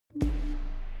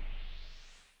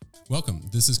Welcome.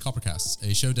 This is Coppercasts,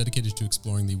 a show dedicated to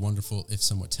exploring the wonderful, if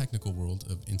somewhat technical, world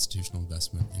of institutional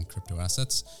investment in crypto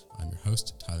assets. I'm your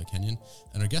host, Tyler Kenyon,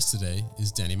 and our guest today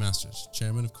is Danny Masters,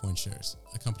 chairman of CoinShares,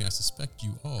 a company I suspect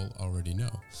you all already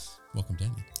know. Welcome,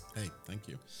 Danny. Hey, thank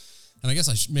you. And I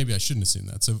guess maybe I shouldn't assume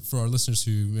that. So for our listeners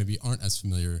who maybe aren't as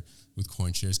familiar with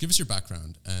CoinShares, give us your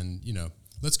background and,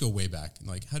 let's go way back.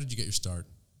 Like, how did you get your start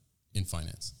in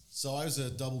finance? So I was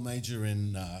a double major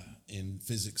in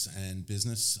physics and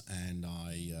business, and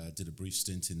I did a brief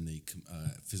stint in the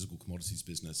physical commodities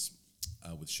business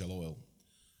with Shell Oil.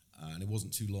 And it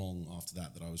wasn't too long after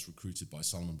that I was recruited by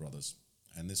Salomon Brothers.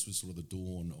 And this was sort of the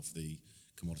dawn of the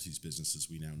commodities business as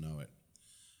we now know it.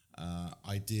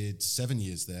 I did 7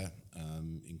 years there,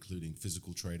 including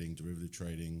physical trading, derivative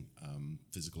trading,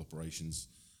 physical operations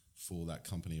for that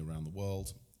company around the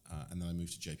world. And then I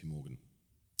moved to JP Morgan.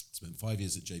 Spent 5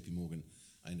 years at JP Morgan.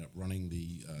 I ended up running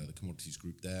the commodities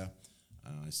group there.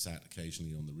 I sat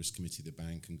occasionally on the risk committee of the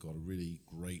bank and got a really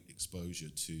great exposure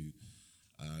to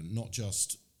not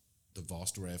just the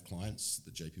vast array of clients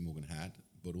that JP Morgan had,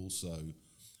 but also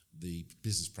the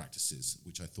business practices,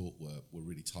 which I thought were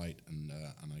really tight, and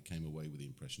I came away with the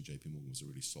impression JP Morgan was a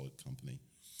really solid company,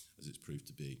 as it's proved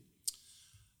to be.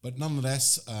 But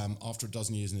nonetheless, after a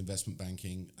dozen years in investment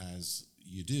banking, as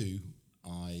you do,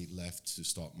 I left to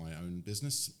start my own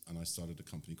business, and I started a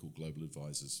company called Global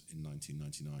Advisors in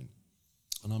 1999.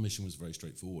 And our mission was very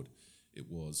straightforward. It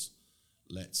was,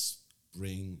 let's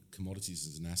bring commodities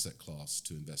as an asset class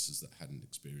to investors that hadn't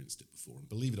experienced it before. And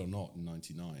believe it or not, in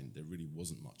 99, there really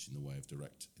wasn't much in the way of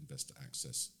direct investor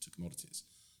access to commodities.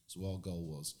 So our goal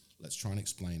was, let's try and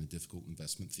explain a difficult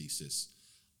investment thesis,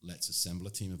 let's assemble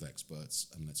a team of experts,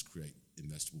 and let's create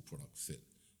investable product fit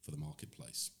for the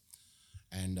marketplace.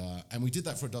 And we did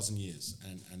that for a dozen years,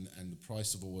 and the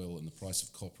price of oil and the price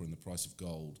of copper and the price of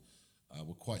gold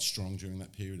were quite strong during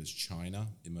that period as China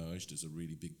emerged as a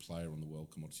really big player on the world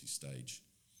commodity stage.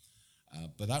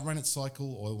 But that ran its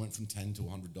cycle. Oil went from $10 to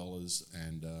 $100,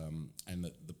 and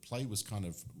the play was kind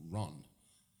of run.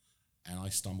 And I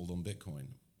stumbled on Bitcoin.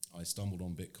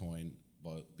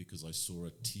 Because I saw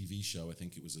a TV show. I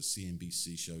think it was a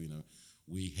CNBC show.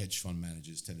 We hedge fund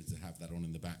managers tended to have that on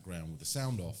in the background with the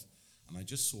sound off. And I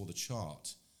just saw the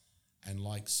chart, and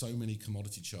like so many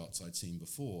commodity charts I'd seen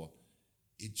before,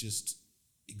 it just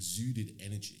exuded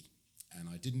energy. And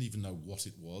I didn't even know what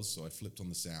it was, so I flipped on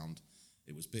the sound.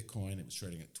 It was Bitcoin. It was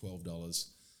trading at $12.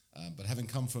 But having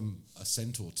come from a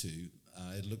cent or two,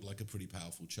 it looked like a pretty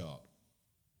powerful chart.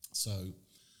 So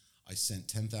I sent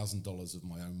 $10,000 of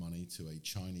my own money to a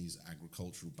Chinese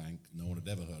agricultural bank no one had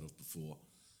ever heard of before.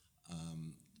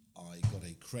 I got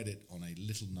a credit on a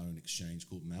little-known exchange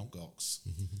called Mt. Gox,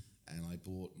 and I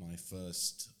bought my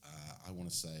first,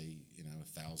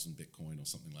 1,000 Bitcoin or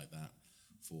something like that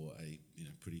for a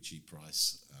pretty cheap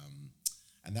price,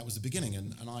 and that was the beginning.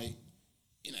 And I,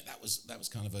 that was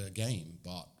kind of a game.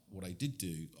 But what I did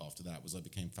do after that was I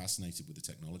became fascinated with the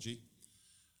technology.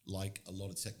 Like a lot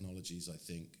of technologies, I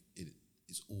think it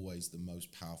is always the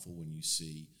most powerful when you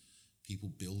see people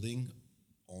building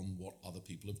on what other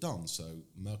people have done. So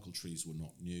Merkle trees were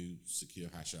not new. Secure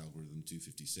hash algorithm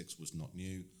 256 was not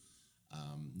new.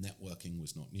 Networking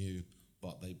was not new,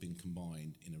 but they've been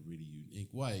combined in a really unique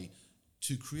way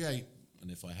to create,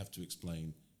 and if I have to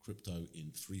explain crypto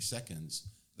in 3 seconds,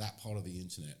 that part of the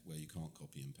internet where you can't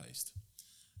copy and paste.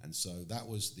 And so that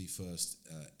was the first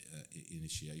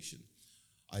initiation.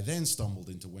 I then stumbled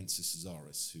into Wences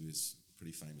Casares, who is a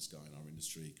pretty famous guy in our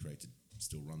industry,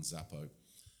 still runs Zappo.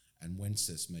 And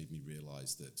Wences made me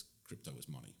realize that crypto was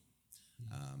money.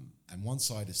 And once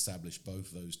I'd established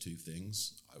both those two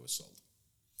things, I was sold.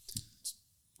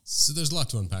 So there's a lot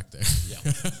to unpack there. Yeah.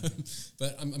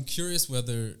 But I'm curious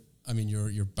whether,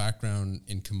 your background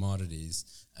in commodities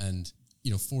and,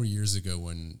 4 years ago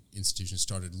when institutions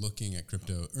started looking at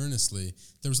crypto earnestly,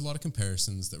 there was a lot of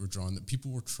comparisons that were drawn that people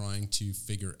were trying to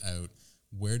figure out,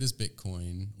 where does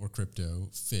Bitcoin or crypto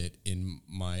fit in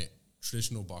my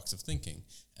traditional box of thinking,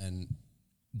 and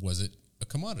was it a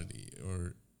commodity,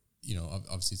 or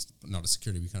obviously it's not a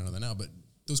security, we kind of know that now, but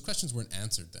those questions weren't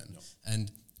answered then. No.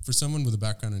 And for someone with a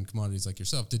background in commodities like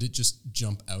yourself, did it just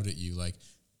jump out at you like,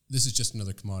 this is just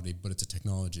another commodity but it's a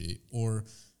technology, or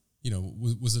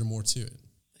was there more to it?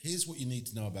 Here's what you need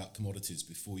to know about commodities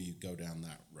before you go down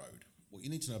that road. What you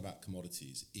need to know about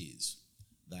commodities is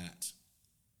that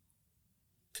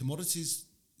commodities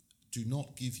do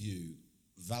not give you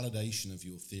validation of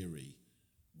your theory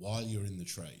while you're in the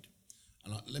trade.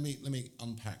 And let me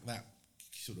unpack that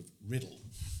sort of riddle.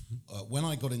 When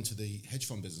I got into the hedge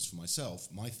fund business for myself,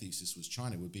 my thesis was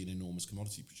China would be an enormous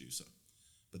commodity producer.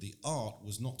 But the art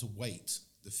was not to wait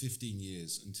the 15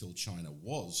 years until China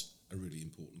was a really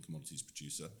important commodities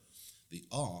producer. The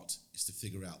art is to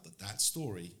figure out that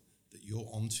story that you're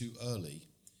onto early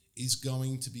is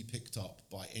going to be picked up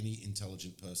by any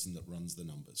intelligent person that runs the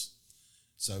numbers.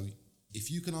 So if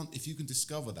you can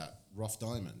discover that rough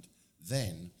diamond,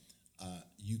 then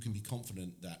you can be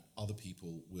confident that other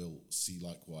people will see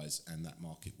likewise, and that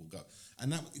market will go.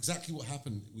 And that's exactly what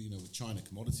happened, with China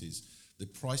commodities. The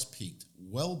price peaked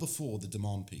well before the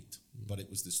demand peaked, but it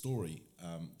was the story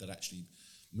that actually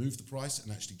moved the price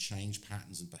and actually changed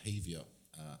patterns and behavior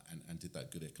and did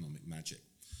that good economic magic.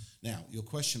 Now, your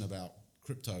question about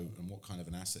crypto and what kind of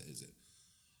an asset is it?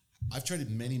 I've traded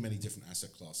many, many different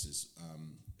asset classes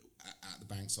at the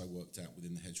banks I worked at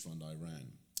within the hedge fund I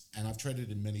ran. And I've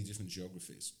traded in many different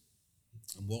geographies.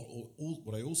 And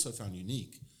what I also found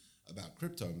unique about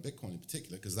crypto and Bitcoin in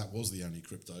particular, because that was the only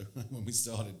crypto when we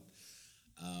started,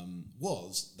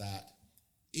 was that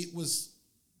it was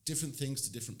different things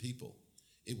to different people.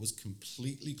 It was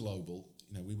completely global.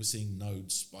 We were seeing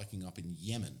nodes spiking up in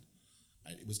Yemen.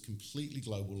 It was completely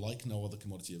global, like no other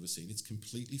commodity you've ever seen. It's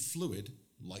completely fluid,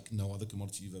 like no other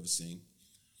commodity you've ever seen.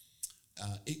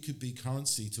 It could be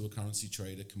currency to a currency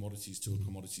trader, commodities to a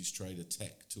commodities trader,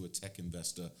 tech to a tech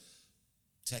investor,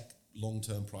 tech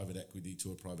long-term private equity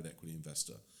to a private equity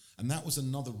investor. And that was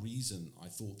another reason I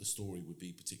thought the story would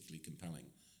be particularly compelling.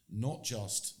 Not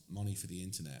just money for the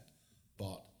internet,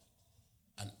 but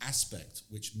an aspect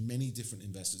which many different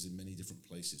investors in many different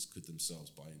places could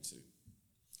themselves buy into.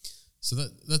 So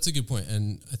that's a good point.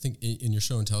 And I think in your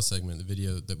show and tell segment, the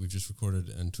video that we've just recorded,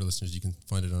 and to our listeners, you can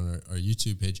find it on our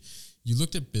YouTube page, you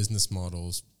looked at business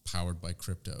models powered by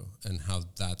crypto and how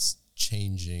that's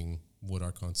changing what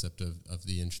our concept of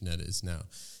the internet is now.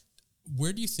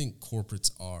 Where do you think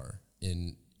corporates are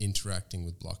in interacting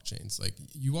with blockchains? Like,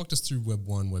 you walked us through Web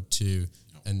 1, Web 2,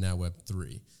 and now Web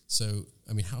 3. So,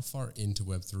 how far into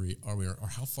Web 3 are we, or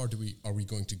how far are we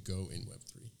going to go in Web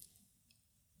 3?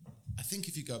 I think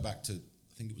if you go back to,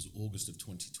 I think it was August of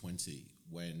 2020,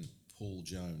 when Paul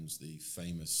Jones, the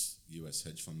famous US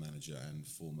hedge fund manager and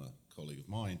former colleague of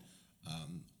mine,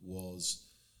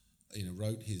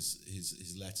 wrote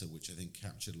his letter, which I think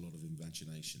captured a lot of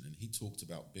imagination. And he talked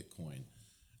about Bitcoin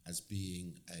as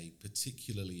being a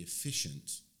particularly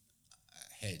efficient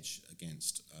hedge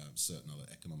against certain other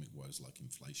economic woes like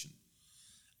inflation.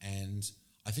 And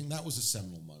I think that was a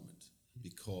seminal moment,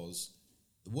 because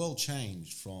the world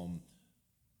changed from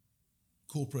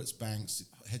corporates, banks,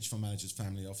 hedge fund managers,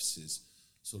 family offices.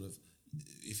 Sort of,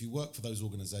 if you work for those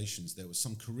organizations, there was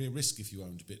some career risk if you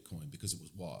owned Bitcoin because it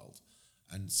was wild.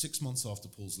 And 6 months after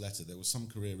Paul's letter, there was some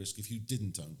career risk if you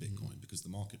didn't own Bitcoin because the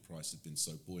market price had been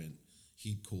so buoyant.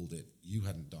 He'd called it, you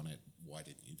hadn't done it, why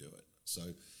didn't you do it? So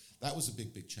that was a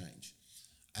big, big change.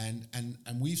 And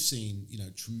we've seen,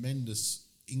 tremendous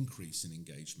increase in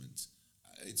engagement.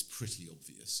 It's pretty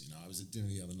obvious. I was at dinner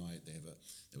the other night.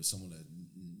 There was someone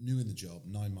new in the job,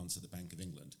 9 months at the Bank of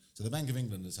England. So the Bank of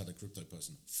England has had a crypto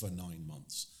person for 9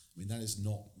 months. That is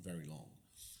not very long.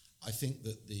 I think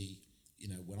that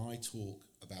when I talk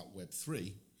about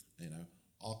Web3,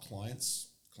 our clients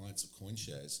of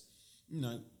CoinShares,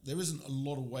 there isn't a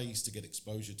lot of ways to get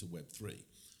exposure to Web3,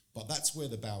 but that's where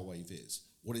the bow wave is.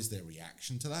 What is their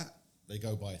reaction to that? They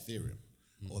go buy Ethereum.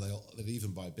 Or they'll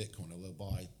even buy Bitcoin, or they'll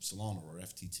buy Solana or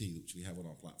FTT, which we have on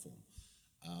our platform.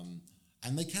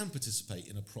 And they can participate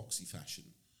in a proxy fashion.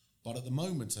 But at the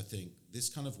moment, I think this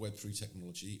kind of Web3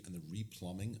 technology and the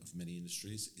replumbing of many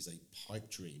industries is a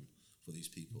pipe dream for these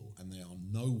people, and they are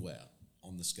nowhere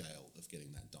on the scale of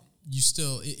getting that done. You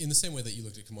still, in the same way that you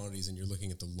looked at commodities and you're looking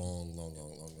at the long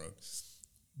road,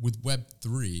 with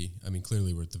Web3,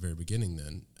 clearly we're at the very beginning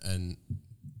then, and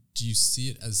do you see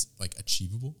it as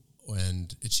achievable?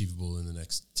 And achievable in the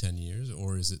next 10 years,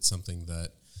 or is it something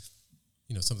that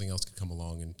something else could come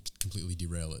along and completely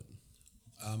derail it?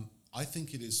 I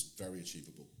think it is very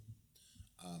achievable.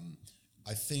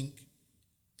 I think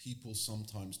people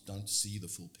sometimes don't see the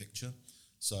full picture.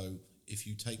 So if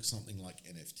you take something like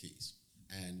NFTs,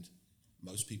 and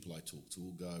most people I talk to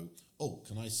will go, "Oh,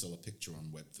 can I sell a picture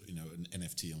on an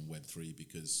NFT on Web3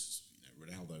 because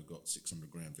Ronaldo got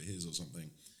 600 grand for his or something?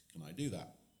 Can I do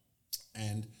that?"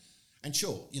 And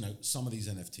sure, some of these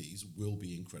NFTs will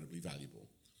be incredibly valuable,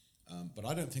 but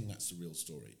I don't think that's the real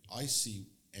story. I see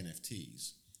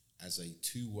NFTs as a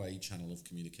two-way channel of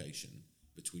communication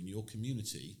between your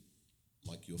community,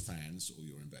 like your fans or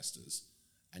your investors,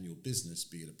 and your business,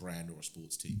 be it a brand or a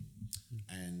sports team.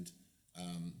 And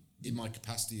in my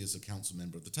capacity as a council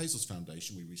member of the Tezos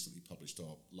Foundation, we recently published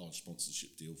our large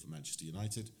sponsorship deal for Manchester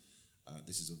United.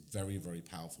 This is a very, very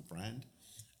powerful brand.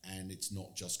 And it's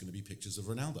not just going to be pictures of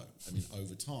Ronaldo.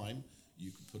 Over time,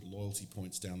 you could put loyalty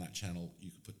points down that channel,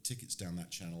 you could put tickets down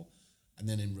that channel, and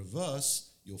then in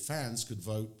reverse, your fans could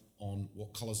vote on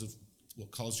what colours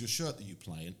your shirt that you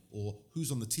play in, or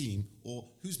who's on the team, or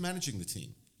who's managing the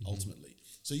team, ultimately.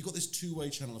 So you've got this two-way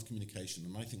channel of communication,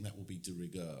 and I think that will be de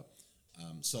rigueur.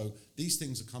 So these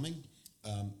things are coming.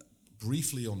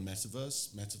 Briefly on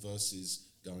Metaverse. Metaverse is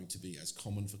going to be as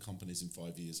common for companies in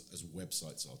 5 years as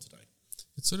websites are today.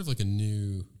 It's sort of like a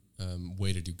new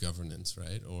way to do governance,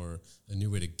 right? Or a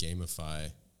new way to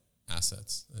gamify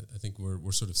assets. I think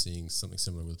we're sort of seeing something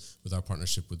similar with our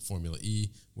partnership with Formula E,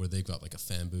 where they've got like a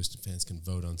fan boost and fans can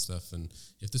vote on stuff. And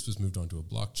if this was moved onto a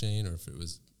blockchain, or if it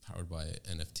was powered by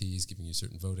NFTs, giving you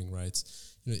certain voting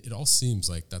rights, it all seems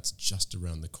like that's just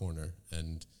around the corner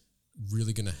and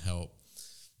really going to help.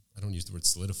 I don't use the word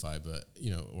solidify, but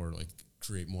or like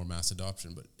create more mass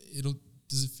adoption. But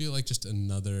does it feel like just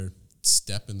another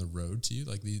step in the road to you,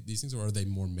 like these things, or are they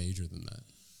more major than that?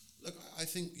 Look, I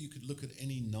think you could look at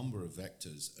any number of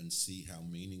vectors and see how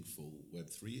meaningful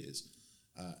Web3 is.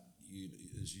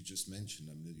 As you just mentioned,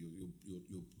 I mean,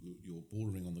 you're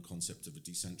bordering on the concept of a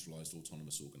decentralized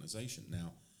autonomous organization.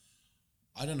 Now,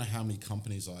 I don't know how many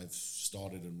companies I've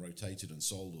started and rotated and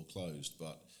sold or closed,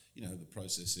 but the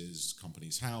process is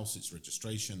Companies House, it's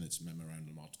registration, it's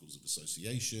memorandum articles of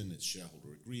association, it's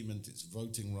shareholder agreement, it's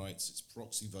voting rights, it's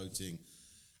proxy voting.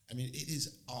 I mean, it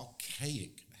is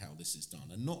archaic how this is done,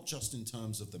 and not just in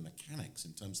terms of the mechanics,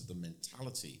 in terms of the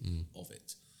mentality of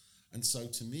it. And so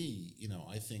to me,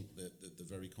 I think that the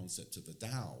very concept of a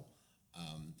DAO,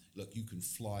 look, you can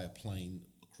fly a plane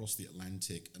across the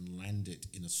Atlantic and land it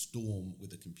in a storm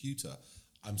with a computer.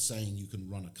 I'm saying you can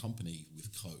run a company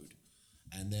with code.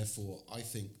 And therefore, I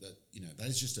think that, that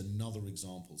is just another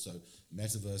example. So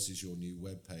Metaverse is your new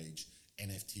web page,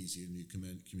 NFT is your new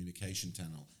communication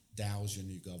channel, DAO is your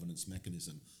new governance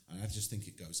mechanism. And I just think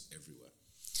it goes everywhere.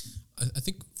 I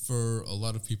think for a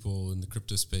lot of people in the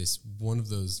crypto space, one of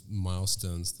those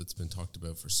milestones that's been talked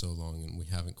about for so long, and we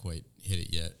haven't quite hit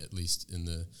it yet, at least in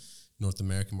the North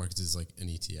American markets, is like an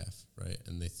ETF, right?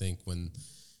 And they think when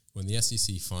the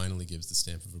SEC finally gives the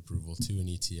stamp of approval to an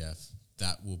ETF,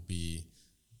 that will be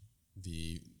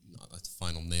the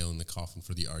final nail in the coffin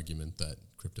for the argument that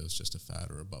crypto is just a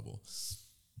fad or a bubble.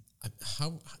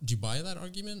 How do you buy that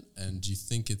argument? And do you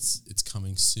think it's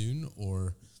coming soon,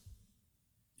 or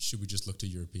should we just look to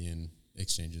European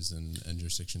exchanges and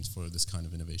jurisdictions for this kind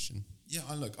of innovation? Yeah,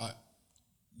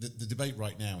 the debate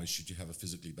right now is, should you have a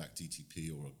physically backed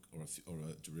ETP or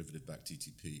a derivative backed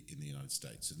ETP in the United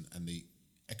States? And the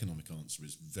economic answer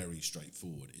is very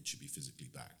straightforward. It should be physically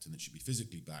backed, and it should be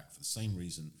physically backed for the same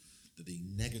reason that the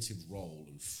negative role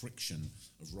and friction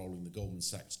of rolling the Goldman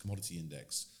Sachs Commodity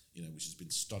Index, which has been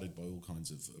studied by all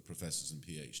kinds of professors and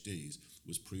PhDs,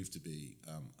 was proved to be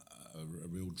a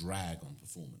real drag on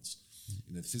performance.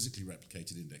 The physically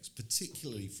replicated index,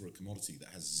 particularly for a commodity that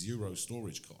has zero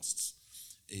storage costs,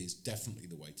 is definitely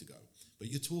the way to go. But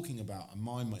you're talking about, in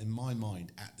my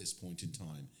mind, at this point in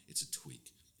time, it's a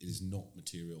tweak. It is not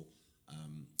material,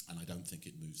 and I don't think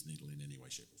it moves the needle in any way,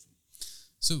 shape, or form.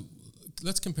 So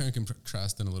let's compare and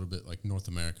contrast then a little bit, like North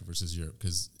America versus Europe,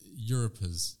 because Europe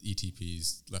has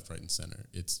ETPs left, right, and center.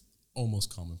 It's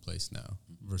almost commonplace now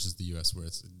versus the US, where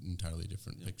it's an entirely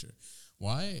different picture.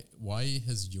 Why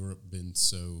has Europe been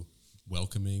so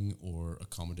welcoming or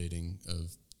accommodating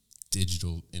of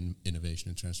digital innovation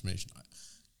and transformation?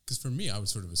 Because for me, I would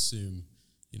sort of assume,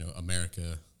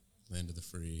 America, land of the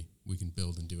free, we can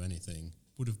build and do anything,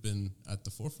 would have been at the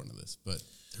forefront of this. But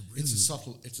it's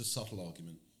a subtle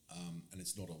argument, and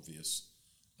it's not obvious.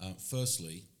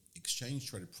 Firstly,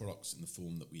 exchange-traded products in the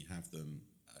form that we have them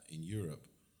in Europe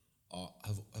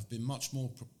have been much more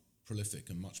prolific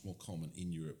and much more common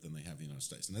in Europe than they have in the United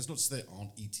States. And that's not to say there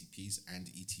aren't ETPs and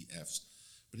ETFs,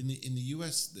 but in the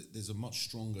US, there's a much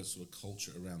stronger sort of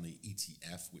culture around the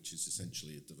ETF, which is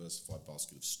essentially a diversified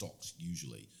basket of stocks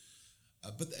usually.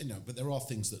 But there are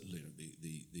things that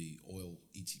the oil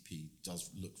ETP does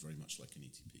look very much like an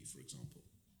ETP, for example.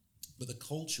 But the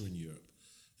culture in Europe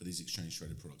for these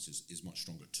exchange-traded products is much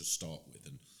stronger to start with,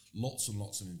 and lots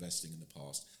of investing in the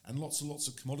past, and lots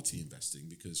of commodity investing,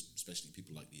 because especially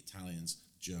people like the Italians,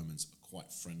 Germans are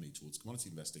quite friendly towards commodity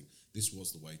investing. This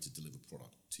was the way to deliver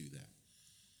product to them.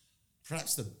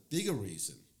 Perhaps the bigger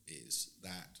reason is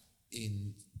that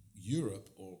in Europe,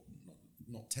 or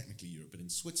not technically Europe, but in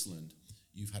Switzerland,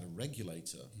 you've had a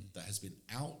regulator that has been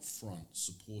out front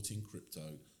supporting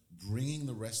crypto, bringing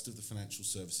the rest of the financial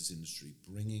services industry,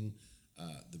 bringing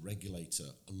the regulator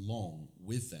along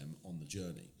with them on the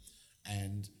journey.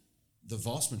 And the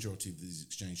vast majority of these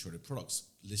exchange-traded products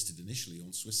listed initially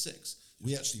on Swiss 6.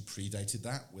 We actually predated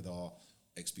that with our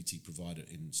XBT provider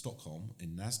in Stockholm, in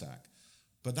NASDAQ.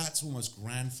 But that's almost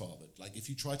grandfathered. Like if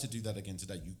you try to do that again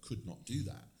today, you could not do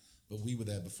that. But we were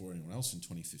there before anyone else in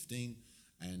 2015.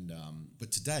 And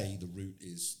but today the route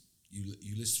is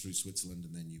you list through Switzerland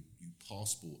and then you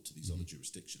passport to these other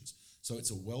jurisdictions. So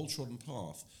it's a well-trodden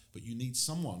path, but you need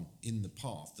someone in the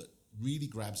path that really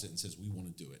grabs it and says, we want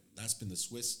to do it. That's been the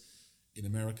Swiss. In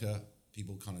America,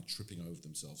 people kind of tripping over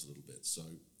themselves a little bit. So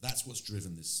that's what's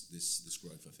driven this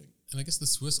growth, I think. And I guess the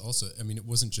Swiss also, I mean, it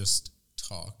wasn't just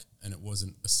talk and it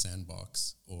wasn't a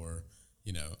sandbox or,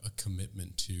 a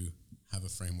commitment to have a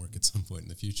framework at some point in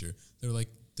the future. They're like,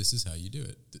 this is how you do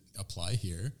it. Apply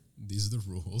here. These are the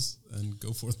rules and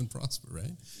go forth and prosper,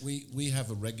 right? We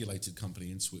have a regulated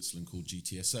company in Switzerland called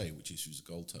GTSA, which issues a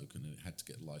gold token, and it had to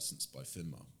get licensed by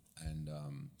FINMA.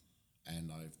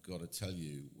 And I've got to tell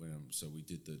you, so we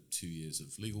did the 2 years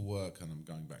of legal work, and I'm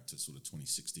going back to sort of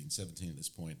 2016, 17 at this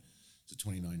point. So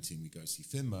 2019, we go see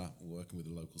FINMA. We're working with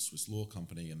a local Swiss law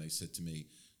company, and they said to me,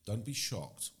 don't be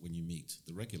shocked when you meet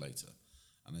the regulator.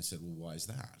 And I said, well, why is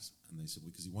that? And they said,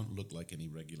 because he won't look like any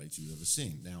regulator you've ever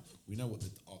seen. Now, we know what the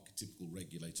archetypical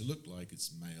regulator looked like.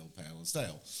 It's male, pale, and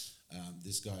stale.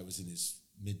 This guy was in his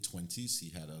mid-20s. He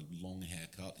had a long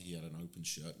haircut. He had an open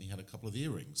shirt, and he had a couple of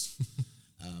earrings.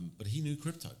 But he knew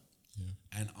crypto.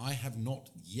 Yeah. And I have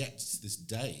not yet, to this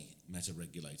day, met a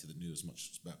regulator that knew as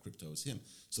much about crypto as him.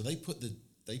 So they put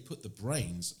the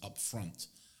brains up front,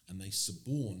 and they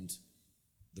suborned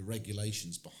the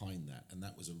regulations behind that, and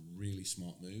that was a really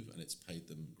smart move, and it's paid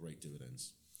them great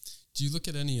dividends. Do you look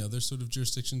at any other sort of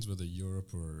jurisdictions, whether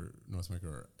Europe or North America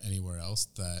or anywhere else,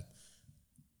 that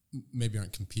maybe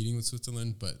aren't competing with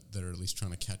Switzerland, but that are at least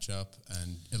trying to catch up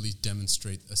and at least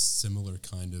demonstrate a similar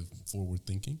kind of forward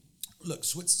thinking? Look,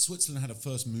 Switzerland had a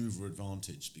first mover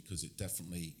advantage because it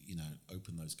definitely,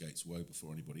 opened those gates way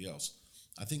before anybody else.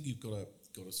 I think you've got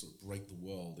to sort of break the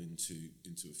world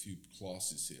into a few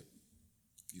classes here.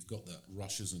 You've got the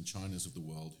Russias and Chinas of the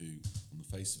world who, on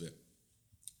the face of it,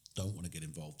 don't want to get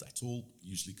involved at all,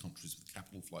 usually countries with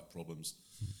capital flight problems.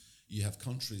 You have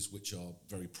countries which are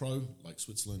very pro, like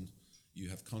Switzerland. You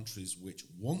have countries which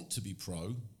want to be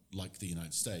pro, like the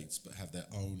United States, but have their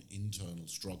own internal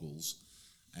struggles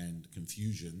and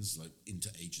confusions, like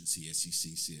interagency,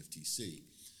 SEC, CFTC.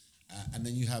 And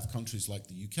then you have countries like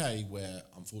the UK where,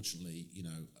 unfortunately,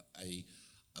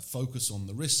 a focus on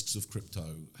the risks of crypto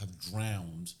have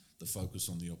drowned the focus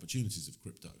on the opportunities of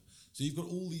crypto. So you've got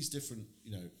all these different,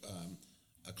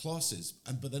 classes,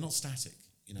 but they're not static.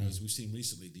 As we've seen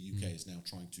recently, the UK is now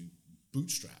trying to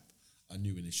bootstrap a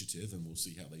new initiative, and we'll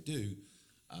see how they do.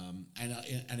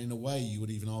 And in a way, you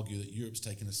would even argue that Europe's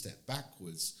taken a step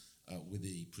backwards with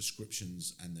the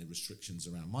prescriptions and the restrictions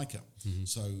around MiCA.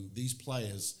 So these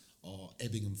players are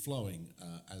ebbing and flowing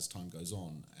as time goes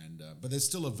on, but there's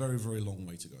still a very, very long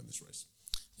way to go in this race.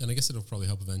 And I guess it'll probably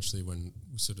help eventually when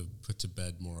we sort of put to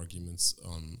bed more arguments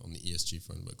on the ESG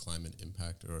front about climate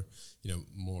impact, or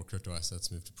more crypto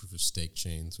assets move to proof of stake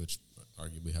chains, which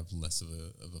arguably have less of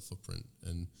a footprint.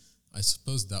 And I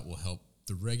suppose that will help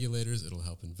the regulators. It'll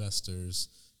help investors,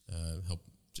 help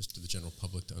just the general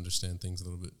public to understand things a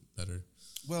little bit better.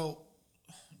 Well,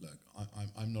 look,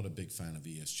 I'm not a big fan of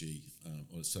ESG,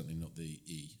 or certainly not the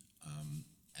E.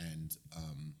 And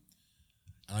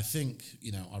I think,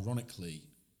 ironically,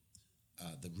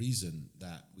 the reason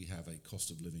that we have a cost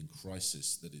of living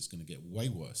crisis that is going to get way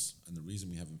worse, and the reason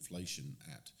we have inflation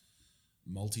at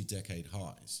multi-decade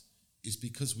highs, is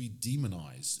because we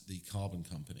demonize the carbon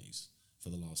companies for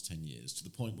the last 10 years, to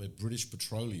the point where British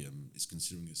Petroleum is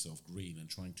considering itself green and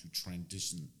trying to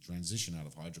transition out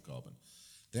of hydrocarbon.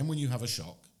 Then when you have a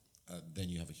shock, then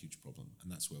you have a huge problem,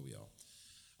 and that's where we are.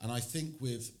 And I think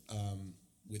with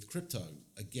crypto,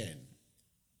 again,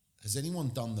 has anyone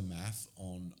done the math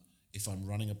on if I'm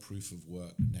running a proof of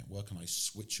work network and I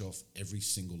switch off every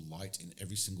single light in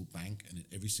every single bank and in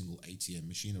every single ATM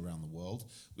machine around the world?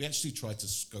 We actually tried to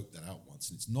scope that out once,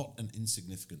 and it's not an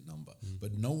insignificant number.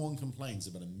 But no one complains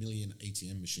about 1 million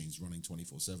ATM machines running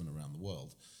 24/7 around the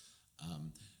world.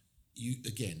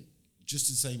 Again, just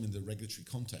the same in the regulatory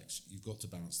context, you've got to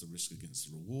balance the risk against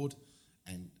the reward.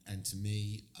 And to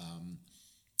me,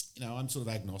 I'm sort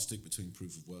of agnostic between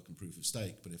proof of work and proof of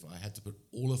stake, but if I had to put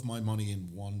all of my money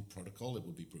in one protocol, it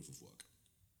would be proof of work.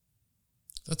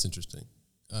 That's interesting.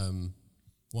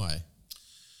 Why?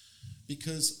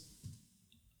 Because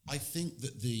I think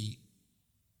that the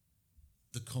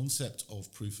concept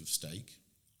of proof of stake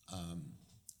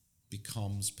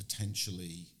becomes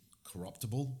potentially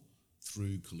corruptible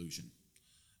through collusion.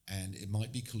 And it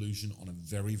might be collusion on a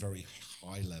very, very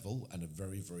high level and a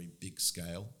very, very big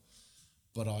scale.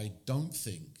 But I don't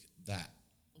think that,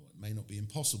 or may not be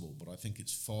impossible, but I think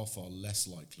it's far, far less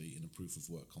likely in a proof of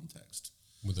work context.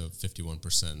 With a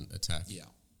 51% attack. Yeah.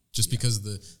 Just because of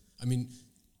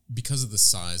because of the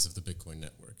size of the Bitcoin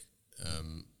network.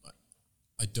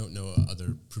 I don't know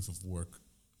other proof of work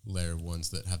layer ones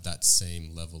that have that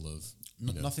same level of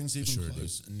nothing's even assurity.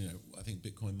 close. And I think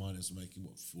Bitcoin miners are making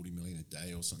 40 million a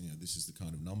day or something. This is the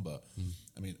kind of number.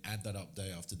 I mean, add that up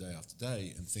day after day after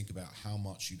day, and think about how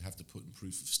much you'd have to put in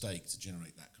proof of stake to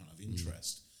generate that kind of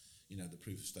interest. The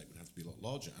proof of stake would have to be a lot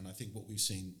larger. And I think what we've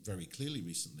seen very clearly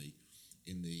recently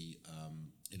in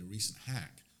a recent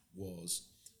hack was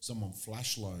someone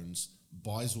flash loans,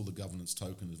 buys all the governance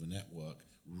tokens of a network,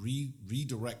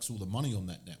 redirects all the money on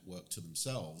that network to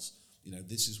themselves.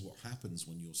 This is what happens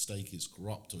when your stake is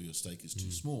corrupt or your stake is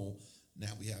too small.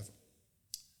 Now we have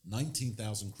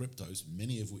 19,000 cryptos,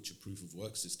 many of which are proof of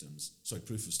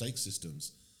stake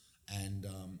systems, and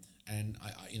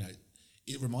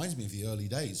it reminds me of the early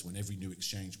days when every new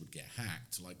exchange would get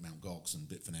hacked, like Mt. Gox and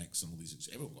Bitfinex and all these.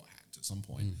 Everyone got hacked at some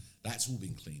point. That's all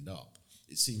been cleaned up.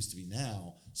 It seems to be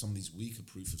now some of these weaker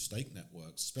proof of stake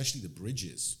networks, especially the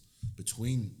bridges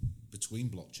between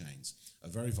blockchains, are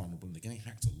very vulnerable and they're getting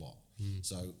hacked a lot.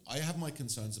 So I have my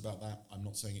concerns about that. I'm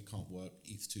not saying it can't work.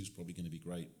 ETH2 is probably going to be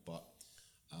great, but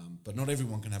not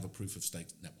everyone can have a proof of stake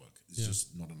network. There's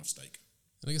just not enough stake.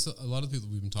 And I guess a lot of people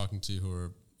we've been talking to who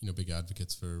are big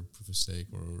advocates for proof of stake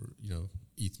or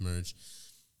ETH merge,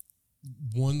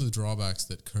 one of the drawbacks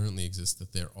that currently exists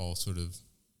that they're all sort of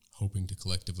hoping to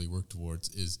collectively work towards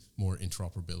is more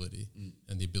interoperability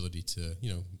and the ability to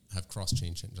have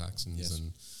cross-chain transactions. Yes.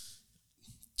 And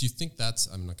do you think that's,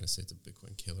 I'm not going to say it's a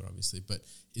Bitcoin killer obviously, but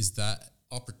is that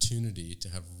opportunity to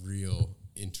have real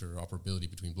interoperability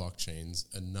between blockchains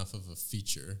enough of a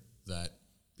feature that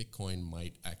Bitcoin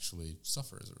might actually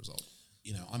suffer as a result?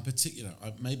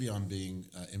 Maybe I'm being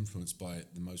influenced by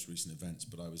the most recent events,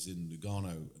 but I was in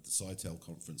Lugano at the Sitel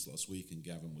conference last week, and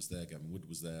Gavin Wood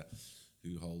was there,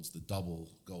 who holds the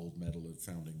double gold medal of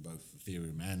founding both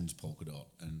Ethereum and Polkadot.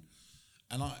 And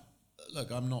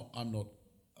I'm not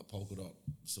a Polkadot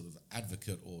sort of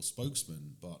advocate or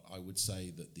spokesman, but I would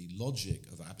say that the logic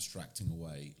of abstracting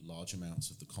away large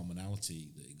amounts of the commonality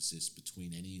that exists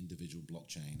between any individual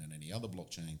blockchain and any other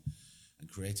blockchain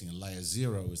and creating a layer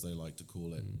zero, as they like to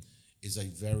call it, is a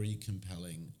very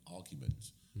compelling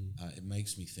argument. It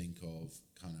makes me think of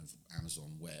kind of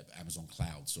Amazon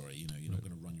Cloud, sorry. You're not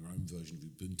going to run your own version of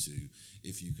Ubuntu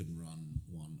if you can run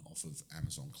one off of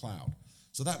Amazon Cloud.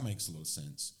 So that makes a lot of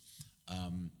sense.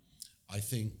 I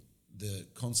think the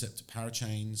concept of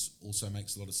parachains also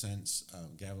makes a lot of sense.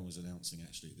 Gavin was announcing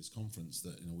actually at this conference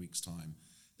that in a week's time,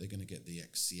 they're going to get the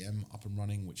XCM up and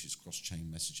running, which is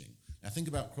cross-chain messaging. Now think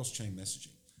about cross-chain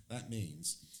messaging. That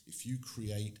means if you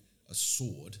create a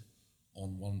sword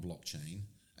on one blockchain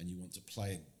and you want to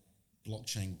play a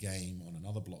blockchain game on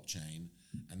another blockchain,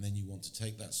 and then you want to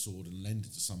take that sword and lend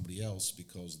it to somebody else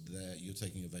because you're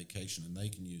taking a vacation and they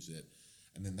can use it,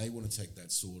 and then they want to take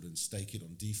that sword and stake it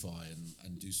on DeFi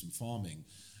and do some farming,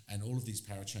 and all of these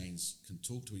parachains can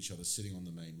talk to each other sitting on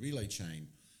the main relay chain.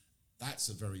 That's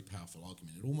a very powerful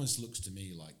argument. It almost looks to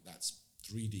me like that's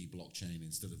 3D blockchain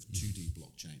instead of 2D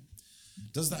blockchain.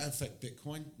 Does that affect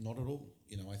Bitcoin? Not at all.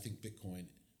 I think Bitcoin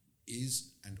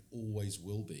is and always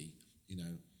will be,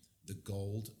 the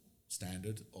gold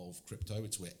standard of crypto.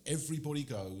 It's where everybody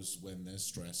goes when there's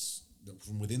stress,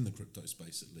 from within the crypto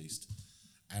space at least.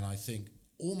 And I think,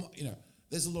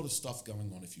 there's a lot of stuff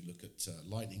going on if you look at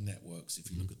Lightning Networks,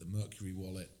 if you look at the Mercury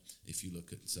wallet, if you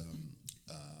look at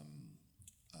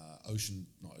Ocean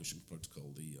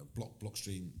Protocol, the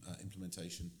Blockstream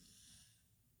implementation.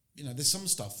 There's some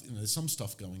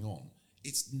stuff going on.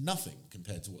 It's nothing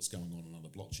compared to what's going on other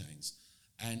blockchains.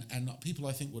 And people,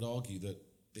 I think, would argue that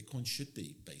Bitcoin should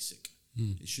be basic.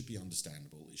 It should be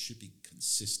understandable. It should be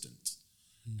consistent.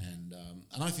 And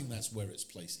I think that's where its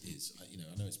place is.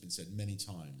 I know it's been said many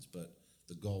times, but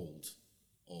the gold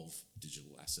of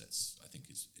digital assets, I think,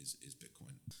 is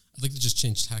Bitcoin. I'd like to just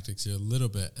change tactics here a little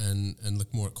bit and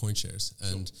look more at CoinShares.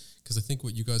 And because I think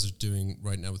what you guys are doing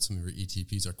right now with some of your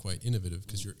ETPs are quite innovative,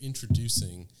 because you're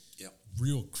introducing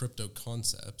real crypto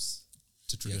concepts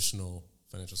to traditional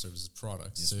financial services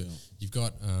products. So you've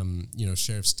got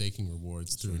share of staking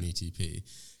rewards through an ETP.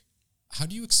 How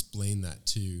do you explain that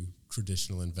to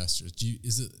traditional investors? Do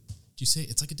you say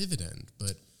it's like a dividend,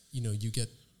 but you get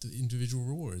the individual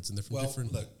rewards and they're from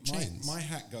different chains? My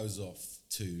hat goes off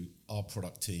to our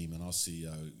product team and our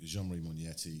CEO, Jean-Marie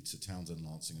Mognetti, to Townsend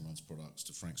Lansing, who runs products,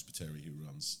 to Frank Spiteri, who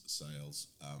runs sales.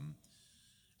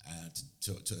 and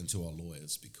to our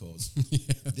lawyers, because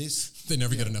they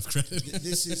never get enough credit.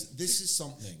 This is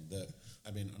something that,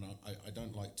 I mean, and I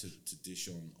don't like to dish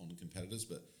on competitors,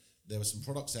 but there were some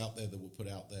products out there that were put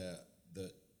out there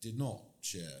that did not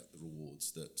share the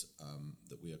rewards that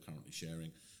we are currently sharing.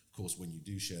 Of course, when you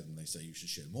do share them, they say you should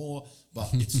share more, but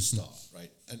it's a start,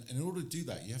 right? And in order to do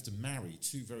that, you have to marry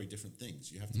two very different things.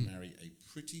 You have to marry a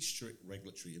pretty strict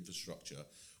regulatory infrastructure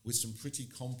with some pretty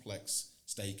complex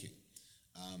staking.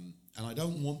 And I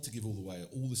don't want to give away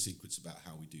all the secrets about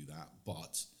how we do that,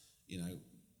 but,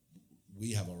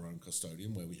 we have our own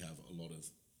custodian where we have a lot of,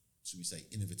 should we say,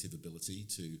 innovative ability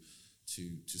to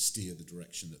steer the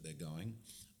direction that they're going.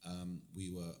 We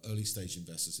were early stage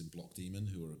investors in Blockdaemon,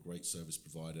 who are a great service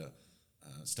provider,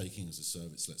 staking as a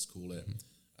service, let's call it.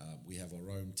 We have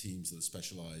our own teams that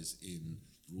specialize in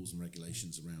rules and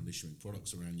regulations around issuing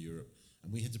products around Europe,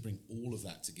 and we had to bring all of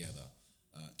that together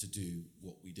to do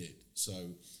what we did.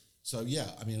 So yeah,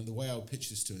 I mean, the way I would pitch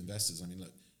this to investors, I mean,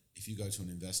 look, if you go to an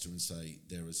investor and say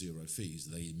there are zero fees,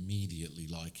 they immediately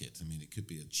like it. I mean, it could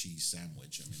be a cheese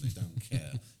sandwich. I mean, they don't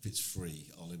care if it's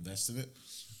free. I'll invest in it.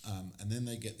 And then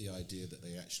they get the idea that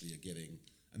they actually are getting,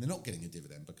 and they're not getting a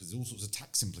dividend because there's all sorts of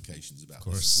tax implications about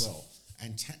this as well,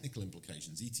 and technical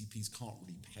implications. ETPs can't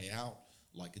really pay out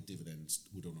like a dividend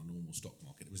would on a normal stock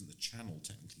market. It wasn't the channel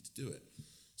technically to do it.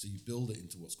 So you build it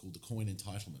into what's called the coin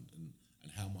entitlement,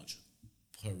 and how much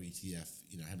per ETF,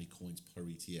 how many coins per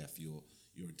ETF you're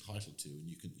entitled to, and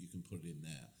you can put it in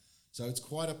there. So it's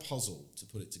quite a puzzle to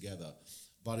put it together.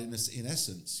 But in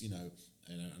essence, and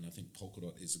I think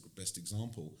Polkadot is the best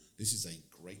example, this is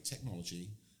a great technology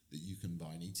that you can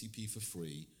buy an ETP for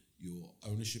free. Your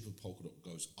ownership of Polkadot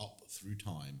goes up through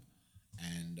time.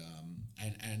 And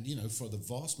for the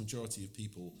vast majority of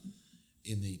people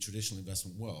in the traditional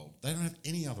investment world, they don't have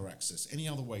any other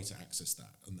way to access that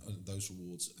and those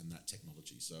rewards and that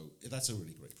technology. So that's a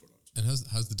really great product. And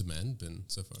how's the demand been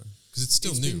so far? Because it's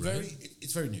still new, right?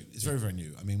 It's very new. It's very, very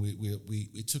new. I mean,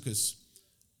 it took us,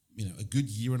 a good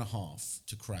year and a half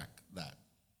to crack that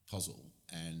puzzle.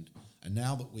 And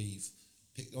now that we've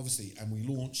picked, obviously, and we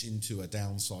launch into a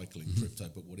down cycle in crypto,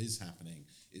 but what is happening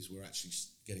is we're actually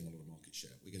getting a lot of market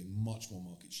share. We're getting much more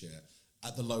market share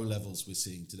at the low levels we're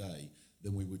seeing today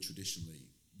than we would traditionally,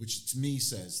 which to me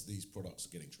says these products are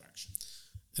getting traction.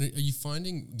 And are you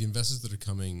finding the investors that are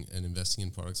coming and investing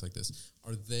in products like this,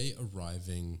 are they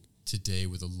arriving today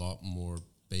with a lot more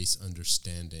base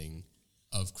understanding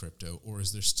of crypto, or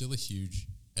is there still a huge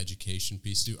education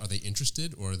piece to? Are they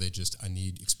interested, or are they just, I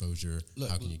need exposure? Look,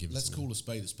 how can you give it to me? Let's call a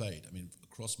spade a spade. I mean,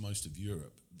 across most of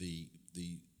Europe, we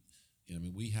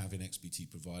have an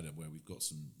XBT provider where we've got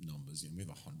some numbers. We have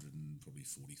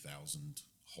 140,000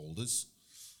 holders,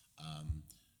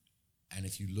 and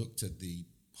if you looked at the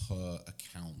per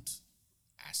account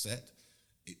asset,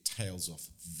 it tails off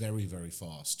very, very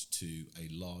fast to a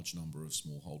large number of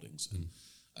small holdings.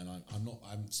 And I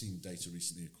haven't seen data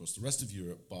recently across the rest of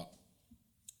Europe, but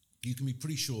you can be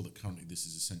pretty sure that currently this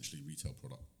is essentially a retail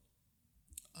product.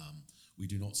 We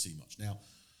do not see much. Now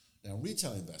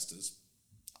retail investors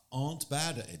aren't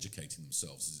bad at educating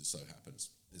themselves, as it so happens.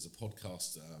 There's a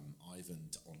podcast, Ivan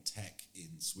on tech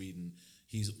in Sweden.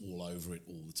 He's all over it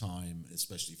all the time,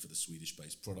 especially for the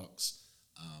Swedish-based products.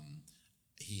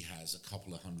 He has a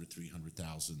couple of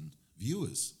 300,000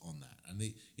 viewers on that.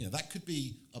 And that could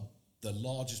be the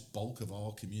largest bulk of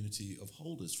our community of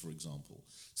holders, for example.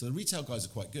 So the retail guys are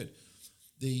quite good.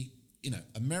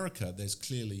 America, there's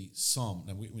clearly some,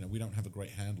 now we don't have a great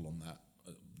handle on that,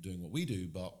 doing what we do,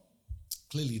 but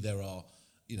clearly there are,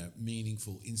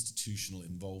 meaningful institutional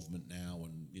involvement now,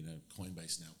 and,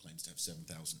 Coinbase now claims to have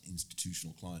 7,000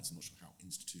 institutional clients. I'm not sure how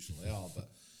institutional they are, but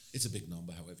it's a big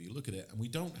number, however you look at it. And we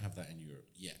don't have that in Europe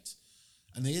yet.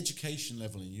 And the education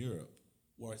level in Europe,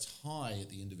 where it's high at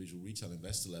the individual retail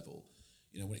investor level,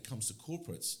 when it comes to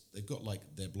corporates, they've got like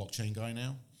their blockchain guy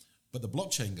now. But the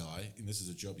blockchain guy, and this is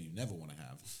a job you never want to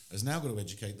have, has now got to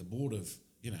educate the board of,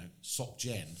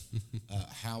 SocGen,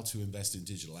 how to invest in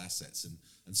digital assets.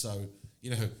 And so,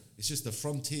 it's just the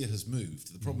frontier has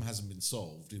moved. The problem hasn't been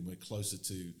solved, and we're closer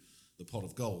to the pot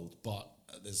of gold, but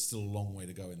there's still a long way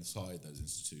to go inside those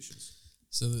institutions.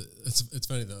 So it's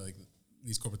funny though, like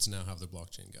these corporates now have the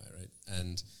blockchain guy, right?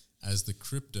 And as the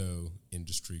crypto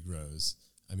industry grows,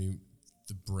 I mean,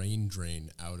 the brain drain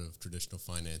out of traditional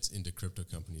finance into crypto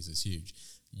companies is huge.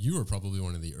 You are probably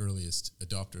one of the earliest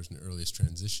adopters and earliest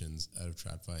transitions out of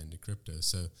TradFi into crypto.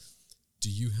 So do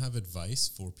you have advice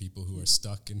for people who are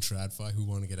stuck in TradFi who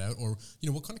want to get out? Or,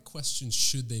 what kind of questions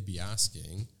should they be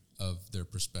asking of their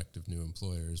prospective new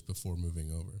employers before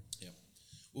moving over? Yeah.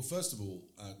 Well, first of all,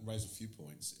 raise a few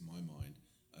points in my mind.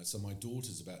 So my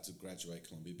daughter's about to graduate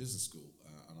Columbia Business School,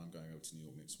 and I'm going over to New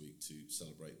York next week to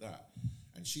celebrate that.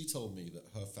 And she told me that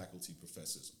her faculty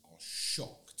professors are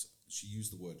shocked. She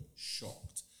used the word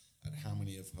shocked at how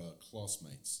many of her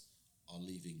classmates are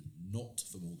leaving not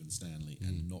for Morgan Stanley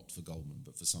and not for Goldman,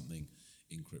 but for something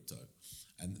in crypto.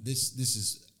 And this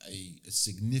is a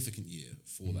significant year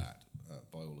for that,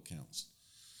 by all accounts.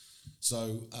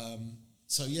 So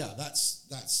yeah,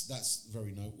 that's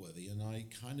very noteworthy, and I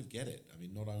kind of get it. I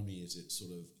mean, not only is it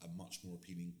sort of a much more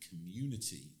appealing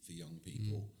community for young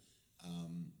people,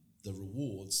 the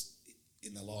rewards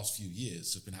in the last few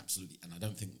years have been absolutely, and I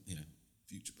don't think,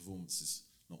 future performance is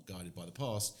not guided by the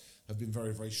past, have been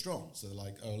very, very strong. So they're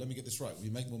like, oh, let me get this right. We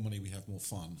make more money, we have more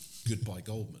fun. Goodbye,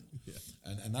 Goldman.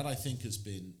 And that, I think, has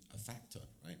been a factor,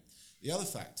 right? The other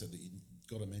factor that you've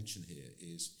got to mention here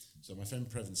is, so my friend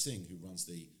Previn Singh, who runs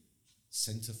the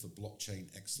Center for Blockchain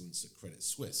Excellence at Credit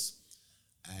Suisse,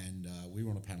 and we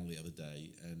were on a panel the other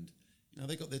day, and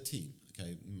they got their team.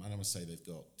 Okay, I don't want to say they've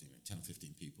got 10 or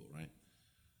 15 people, right?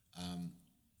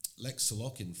 Lex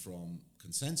Solokin from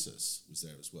Consensus was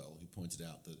there as well, who pointed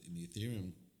out that in the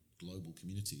Ethereum global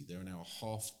community, there are now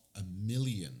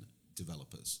 500,000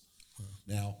 developers. Wow.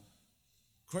 Now,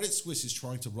 Credit Suisse is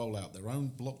trying to roll out their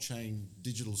own blockchain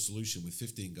digital solution with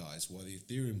 15 guys, while the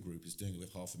Ethereum group is doing it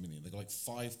with 500,000. They're like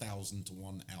 5,000 to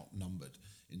 1 outnumbered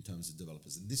in terms of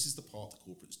developers. And this is the part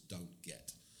the corporates don't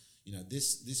get.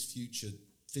 This future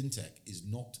fintech is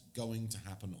not going to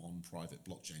happen on private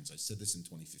blockchains. I said this in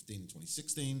 2015 and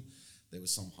 2016. There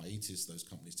was some hiatus. Those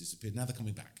companies disappeared. Now they're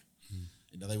coming back.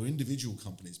 They were individual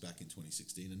companies back in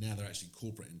 2016, and now they're actually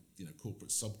corporate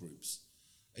subgroups.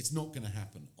 It's not going to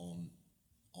happen on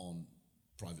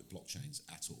private blockchains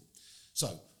at all.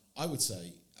 So I would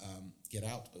say get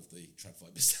out of the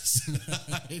TradFi business.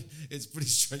 It's pretty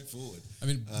straightforward. I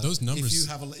mean, those numbers.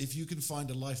 If you can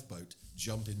find a lifeboat,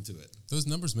 jump into it. Those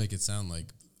numbers make it sound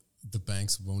like the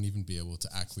banks won't even be able to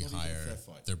acqui-hire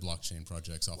their blockchain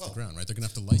projects off the ground, right? They're going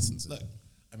to have to license it. Look,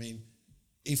 I mean,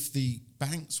 if the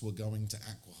banks were going to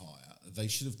acqui-hire, they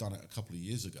should have done it a couple of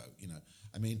years ago.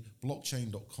 I mean,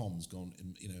 blockchain.com's gone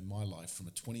in my life from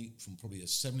probably a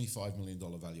 $75 million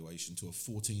valuation to a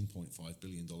 $14.5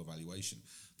 billion valuation.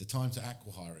 The time to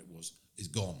acqui-hire is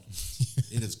gone.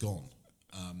 It has gone.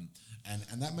 And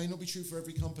that may not be true for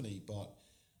every company, but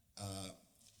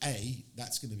A,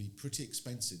 that's going to be pretty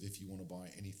expensive if you want to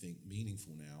buy anything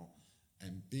meaningful now.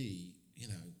 And B,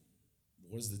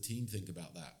 what does the team think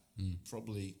about that?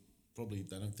 Probably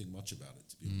they don't think much about it,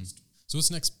 to be honest. So what's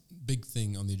the next big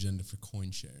thing on the agenda for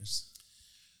CoinShares?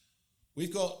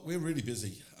 We're really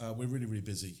busy. We're really, really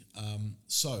busy.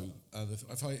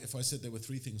 If I said there were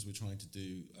 3 things we're trying to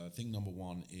do, thing number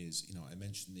 1 is, I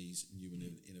mentioned these new and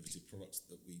innovative products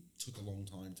that we took a long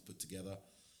time to put together.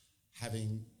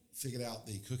 Having figured out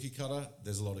the cookie cutter,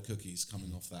 there's a lot of cookies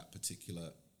coming off that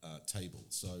particular table.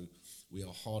 So we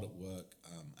are hard at work,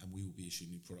 and we will be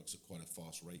issuing new products at quite a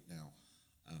fast rate now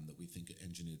that we think are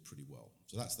engineered pretty well.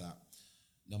 So that's that.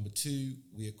 Number 2,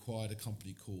 we acquired a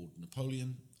company called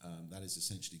Napoleon. That is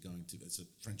essentially it's a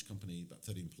French company, about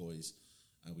 30 employees.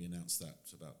 We announced that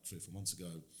about 3 or 4 months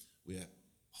ago. We're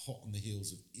hot on the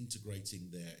heels of integrating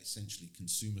their essentially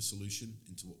consumer solution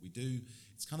into what we do.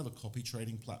 It's kind of a copy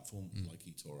trading platform like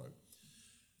eToro.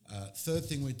 Third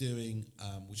thing we're doing,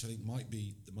 which I think might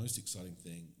be the most exciting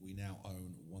thing, we now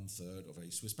own 1/3 of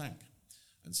a Swiss bank.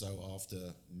 And so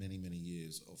after many, many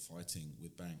years of fighting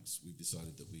with banks, we've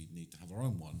decided that we need to have our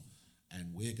own one.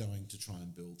 And we're going to try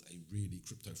and build a really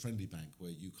crypto-friendly bank where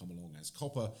you come along as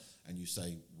Copper and you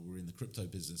say, we're in the crypto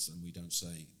business, and we don't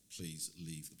say, please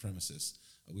leave the premises.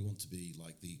 We want to be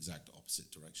like the exact opposite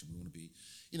direction. We want to be,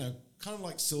 kind of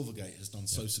like Silvergate has done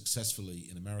so successfully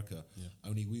in America,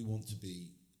 only we want to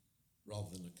be,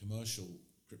 rather than a commercial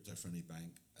crypto-friendly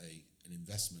bank, an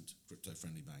investment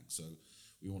crypto-friendly bank. So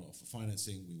we want to offer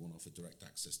financing. We want to offer direct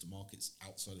access to markets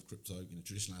outside of crypto,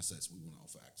 traditional assets. We want to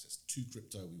offer access to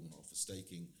crypto. We want to offer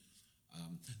staking.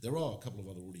 There are a couple of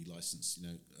other already licensed,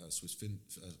 Swiss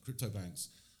crypto banks,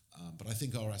 but I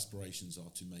think our aspirations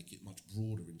are to make it much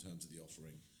broader in terms of the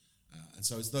offering. And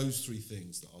so it's those 3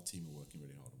 things that our team are working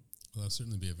really hard on. Well, that'll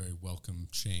certainly be a very welcome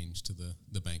change to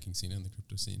the banking scene and the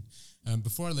crypto scene.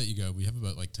 Before I let you go, we have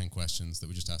about 10 questions that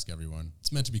we just ask everyone.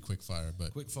 It's meant to be quick fire,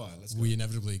 but let's go. We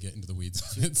inevitably get into the weeds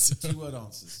on it. So. 2-word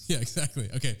answers. Yeah, exactly.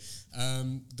 Okay.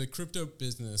 The crypto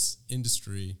business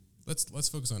industry, let's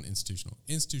focus on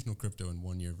institutional crypto in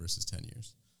 1 year versus 10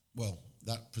 years. Well,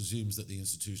 that presumes that the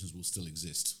institutions will still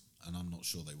exist, and I'm not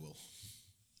sure they will.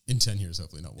 In 10 years,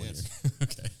 hopefully, not 1 year.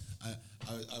 Okay.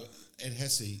 Ed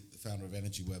Hesse, the founder of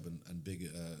Energy Web and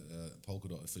big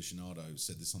Polkadot aficionado,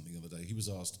 said this something the other day. He was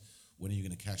asked, when are you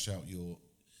going to cash out your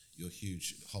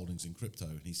huge holdings in crypto?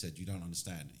 And he said, you don't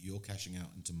understand. You're cashing out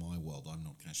into my world. I'm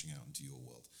not cashing out into your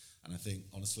world. And I think,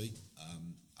 honestly,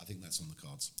 I think that's on the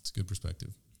cards. It's a good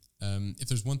perspective. If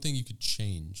there's one thing you could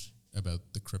change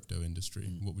about the crypto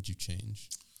industry, what would you change?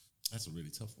 That's a really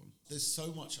tough one. There's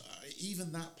so much,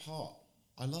 even that part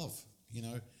I love,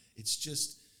 it's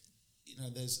just,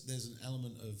 there's an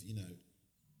element of,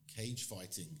 cage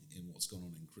fighting in what's gone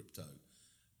on in crypto.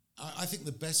 I think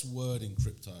the best word in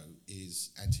crypto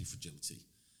is anti-fragility.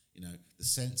 The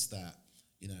sense that,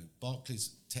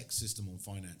 Barclays' tech system on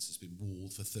finance has been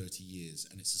walled for 30 years,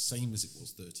 and it's the same as it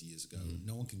was 30 years ago.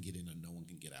 No one can get in and no one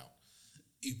can get out.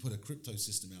 You put a crypto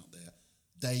system out there,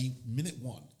 minute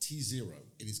one, T0,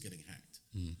 it is getting hacked.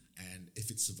 And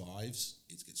if it survives,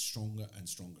 it gets stronger and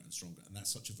stronger and stronger. And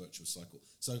that's such a virtuous cycle.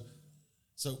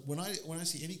 So when I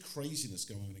see any craziness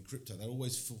going on in crypto, that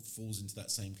always falls into that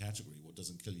same category. What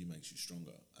doesn't kill you makes you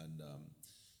stronger. And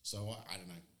so I don't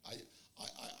know.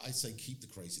 I say keep the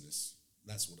craziness.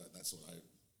 That's what I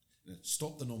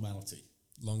stop the normality.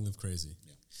 Long live crazy.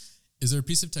 Yeah. Is there a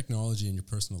piece of technology in your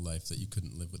personal life that you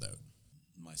couldn't live without?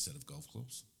 My set of golf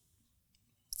clubs.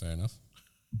 Fair enough.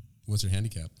 What's your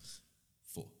handicap?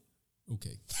 4.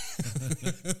 Okay.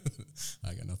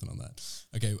 I got nothing on that.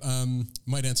 Okay.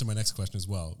 Might answer my next question as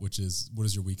well, which is, what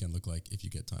does your weekend look like if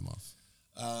you get time off?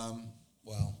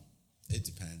 Well, it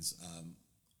depends.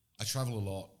 I travel a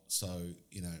lot, so,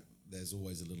 there's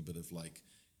always a little bit of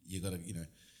you got to,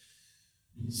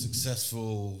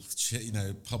 successful,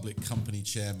 public company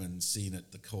chairman seen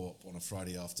at the Co-op on a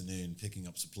Friday afternoon picking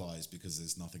up supplies because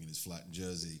there's nothing in his flat in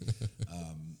Jersey.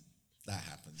 That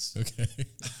happens. Okay.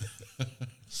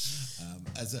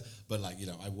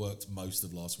 I worked most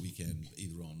of last weekend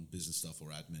either on business stuff or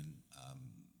admin.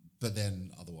 But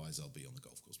then otherwise I'll be on the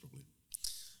golf course probably.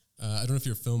 I don't know if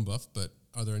you're a film buff, but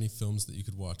are there any films that you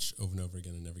could watch over and over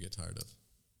again and never get tired of?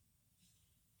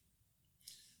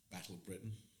 Battle of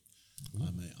Britain.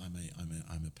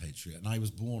 I'm a patriot, and I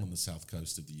was born on the south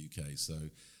coast of the UK. So,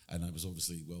 and I was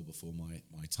obviously well before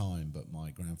my time. But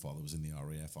my grandfather was in the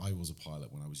RAF. I was a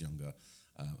pilot when I was younger,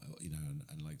 and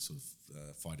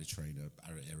fighter trainer,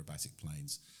 aerobatic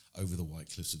planes over the White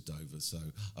Cliffs of Dover. So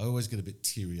I always get a bit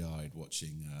teary-eyed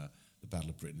watching the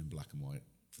Battle of Britain in black and white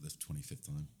for the 25th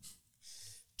time.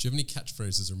 Do you have any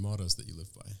catchphrases or mottos that you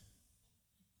live by?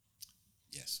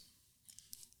 Yes.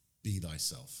 Be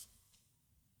thyself.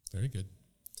 Very good.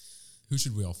 Who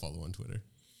should we all follow on Twitter?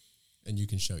 And you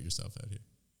can shout yourself out here.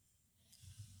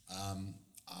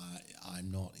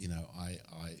 I'm not,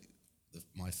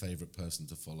 my favorite person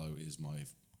to follow is my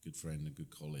good friend and good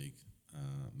colleague,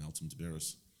 Meltem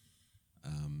Demirors.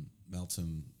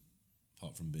 Meltem,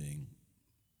 apart from being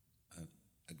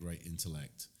a great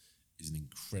intellect, is an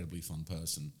incredibly fun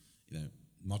person,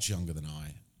 much younger than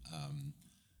I.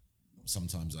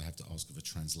 Sometimes I have to ask her for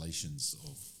translations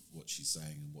of what she's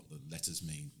saying and what the letters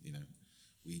mean,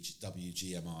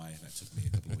 WGMI, that took me a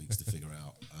couple of weeks to figure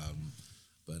out.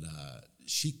 But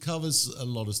she covers a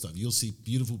lot of stuff. You'll see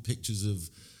beautiful pictures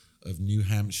of New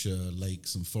Hampshire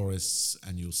lakes and forests,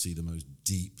 and you'll see the most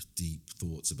deep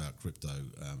thoughts about crypto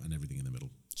and everything in the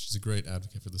middle. She's a great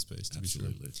advocate for the space, to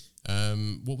Absolutely. be sure.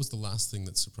 What was the last thing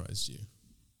that surprised you?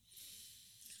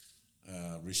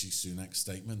 Rishi Sunak's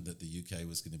statement that the UK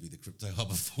was going to be the crypto hub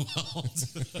of the world.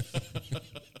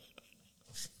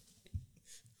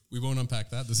 We won't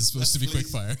unpack that. This is supposed to be quick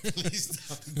fire. Please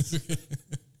don't.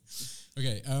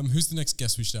 Okay, who's the next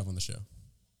guest we should have on the show?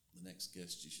 The next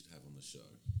guest you should have on the show.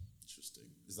 Interesting.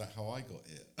 Is that how I got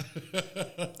here?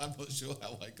 I'm not sure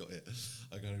how I got here.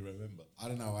 I can't even remember. I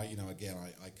don't know. I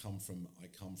come from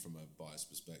a biased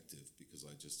perspective because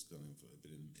I just got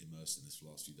been immersed in this for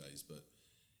the last few days. But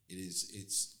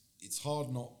it's hard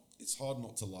not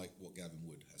to like what Gavin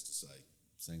Wood has to say.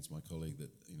 Saying to my colleague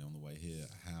that on the way here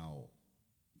how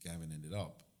Gavin ended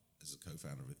up as a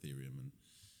co-founder of Ethereum,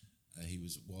 and he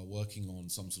was, while working on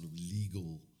some sort of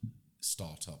legal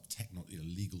startup,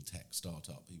 legal tech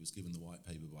startup, he was given the white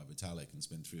paper by Vitalik and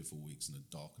spent 3 or 4 weeks in a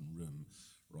darkened room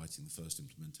writing the first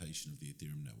implementation of the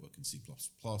Ethereum network in C++,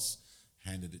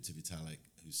 handed it to Vitalik,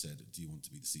 who said, do you want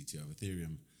to be the CTO of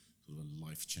Ethereum? Sort of a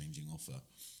life-changing offer.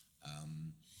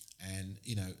 And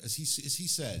as he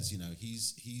says,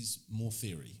 he's more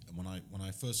theory. And when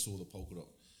I first saw the Polkadot,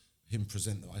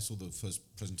 I saw the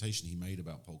first presentation he made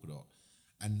about Polkadot,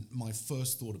 and my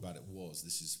first thought about it was,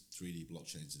 this is 3D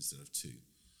blockchains instead of 2.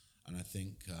 And I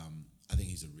think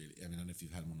he's a really, I don't know if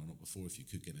you've had him on or not before, if you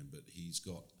could get him, but he's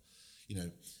got,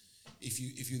 if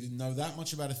you know that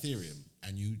much about Ethereum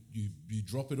and you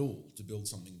drop it all to build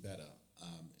something better,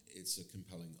 it's a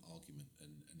compelling argument,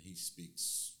 and he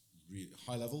speaks really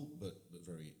high level, but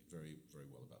very, very, very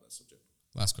well about that subject.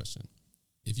 Last question.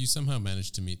 If you somehow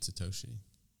managed to meet Satoshi,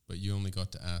 but you only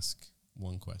got to ask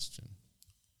one question,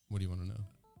 what do you want to know?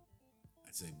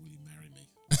 I'd say, will you marry me?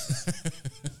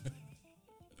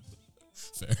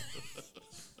 Fair.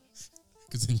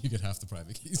 Because then you get half the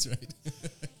private keys, right?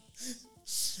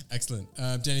 Excellent.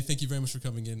 Danny, thank you very much for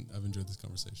coming in. I've enjoyed this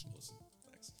conversation. Awesome.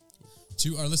 Thanks.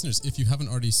 To our listeners, if you haven't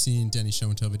already seen Danny's show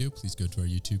and tell video, please go to our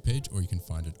YouTube page, or you can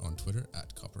find it on Twitter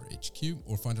at CopperHQ,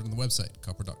 or find it on the website,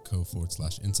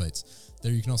 copper.co/insights.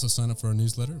 There you can also sign up for our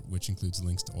newsletter, which includes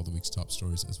links to all the week's top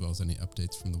stories, as well as any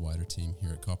updates from the wider team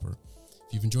here at Copper.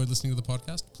 If you've enjoyed listening to the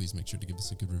podcast, please make sure to give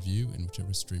us a good review in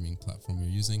whichever streaming platform you're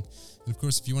using. And of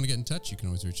course, if you want to get in touch, you can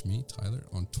always reach me, Tyler,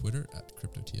 on Twitter at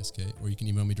CryptoTSK, or you can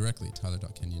email me directly,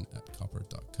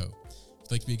 tyler.kenyon@copper.co. If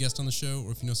you'd like to be a guest on the show,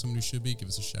 or if you know someone who should be, give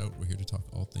us a shout. We're here to talk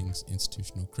all things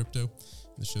institutional crypto.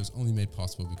 And the show's only made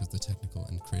possible because of the technical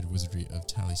and creative wizardry of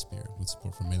Tally Spear, with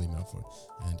support from Meili Malfoy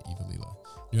and Eva Lila.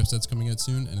 New episodes coming out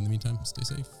soon, and in the meantime, stay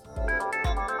safe.